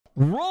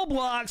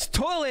Roblox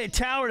toilet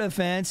tower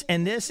defense,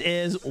 and this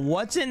is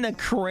what's in the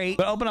crate.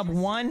 But open up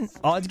one.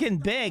 Oh, it's getting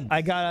big.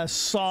 I got a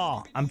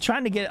saw. I'm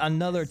trying to get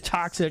another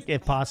toxic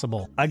if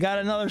possible. I got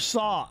another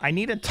saw. I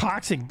need a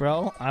toxic,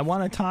 bro. I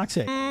want a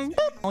toxic.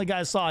 Only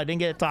got a saw. I didn't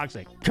get a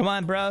toxic. Come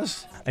on,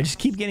 bros. I just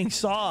keep getting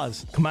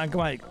saws. Come on,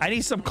 come on. I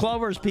need some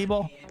clovers,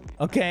 people.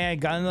 Okay, I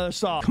got another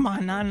saw. Come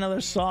on, not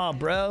another saw,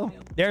 bro.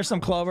 There's some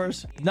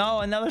clovers.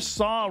 No, another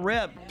saw.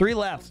 Rip. 3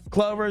 left.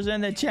 Clovers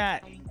in the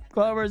chat.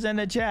 Clovers in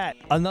the chat.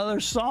 Another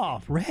saw.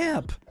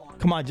 Rip.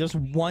 Come on, just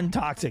one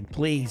toxic,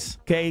 please.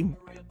 Okay,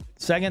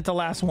 second to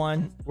last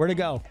one. Where'd it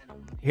go?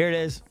 Here it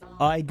is.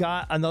 I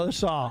got another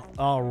saw.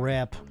 Oh,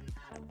 rip.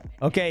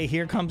 Okay,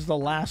 here comes the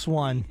last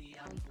one.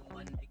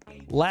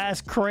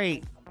 Last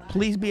crate.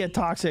 Please be a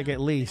toxic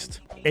at least.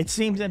 It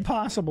seems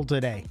impossible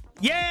today.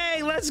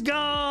 Yay, let's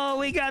go.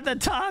 We got the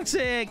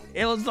toxic.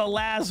 It was the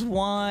last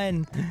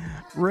one.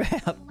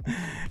 Rip.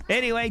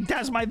 Anyway,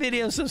 that's my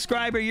video.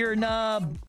 Subscriber, you're a nub.